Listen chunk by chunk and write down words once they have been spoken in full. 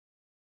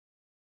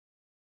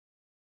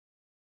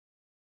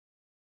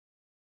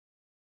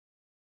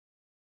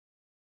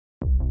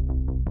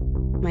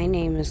My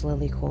name is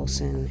Lily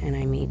Colson, and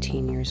I'm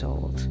 18 years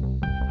old.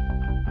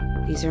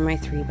 These are my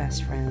 3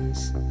 best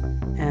friends,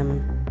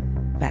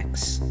 Em,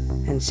 Bex,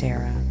 and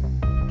Sarah.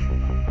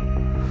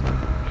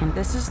 And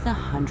this is the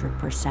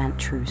 100%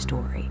 true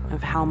story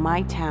of how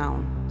my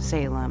town,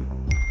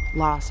 Salem,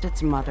 lost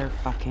its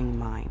motherfucking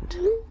mind.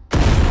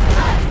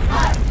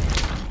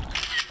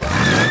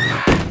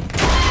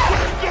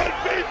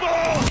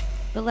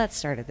 But let's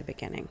start at the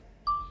beginning.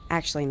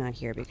 Actually, not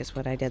here, because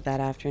what I did that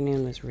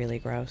afternoon was really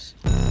gross.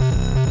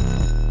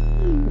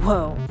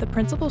 Whoa, the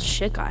principal's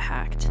shit got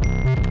hacked.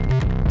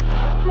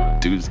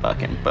 Dude's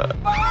fucking butt.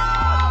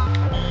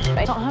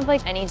 I don't have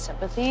any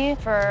sympathy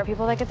for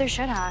people that get their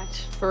shit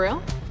hacked. For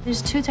real?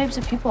 There's 2 types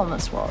of people in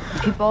this world.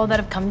 People that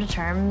have come to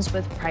terms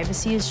with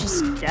privacy is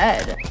just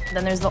dead.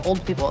 Then there's the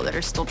old people that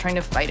are still trying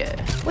to fight it.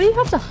 What do you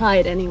have to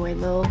hide anyway,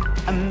 Lil?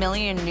 A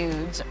million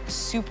nudes,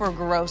 super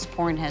gross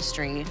porn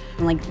history,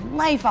 and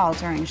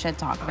life-altering shit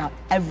talk about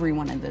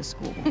everyone in this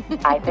school.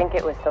 I think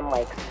it was some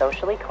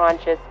socially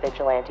conscious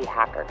vigilante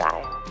hacker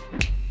guy.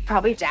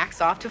 Probably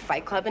jacks off to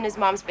Fight Club in his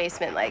mom's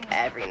basement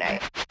every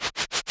night.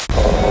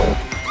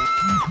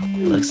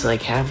 Looks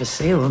like half of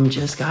Salem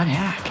just got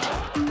hacked.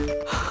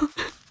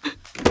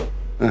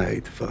 I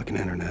hate the fucking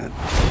internet.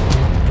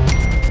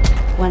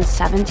 When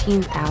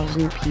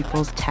 17,000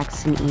 people's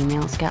texts and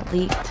emails get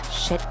leaked,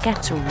 shit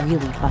gets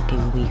really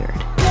fucking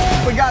weird.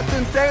 We got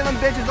some Salem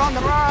bitches on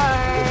the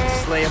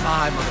ride! Slay 'em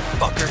high,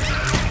 motherfucker.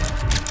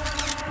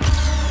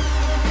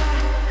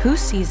 Who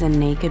sees a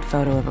naked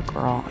photo of a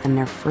girl and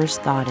their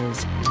first thought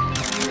is,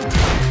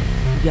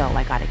 yo,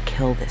 I gotta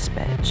kill this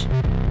bitch?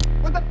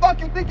 Where the fuck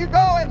you think you're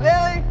going,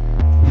 Lily?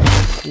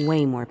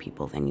 Way more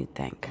people than you'd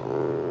think.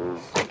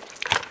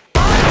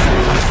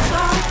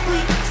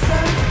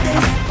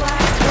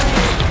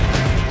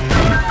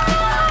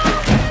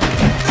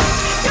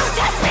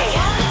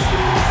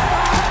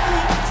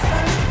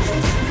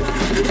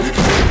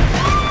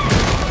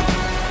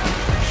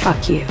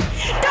 Fuck you.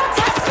 Don't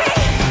touch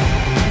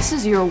me! This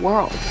is your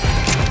world.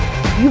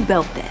 You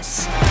built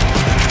this.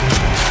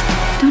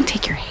 Don't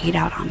take your hate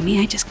out on me,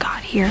 I just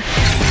got here.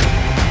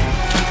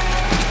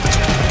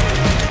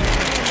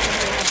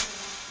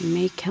 You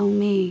may kill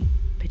me,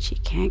 but you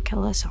can't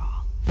kill us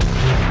all.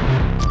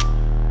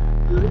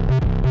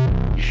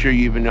 You sure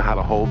you even know how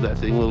to hold that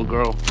thing, little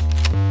girl?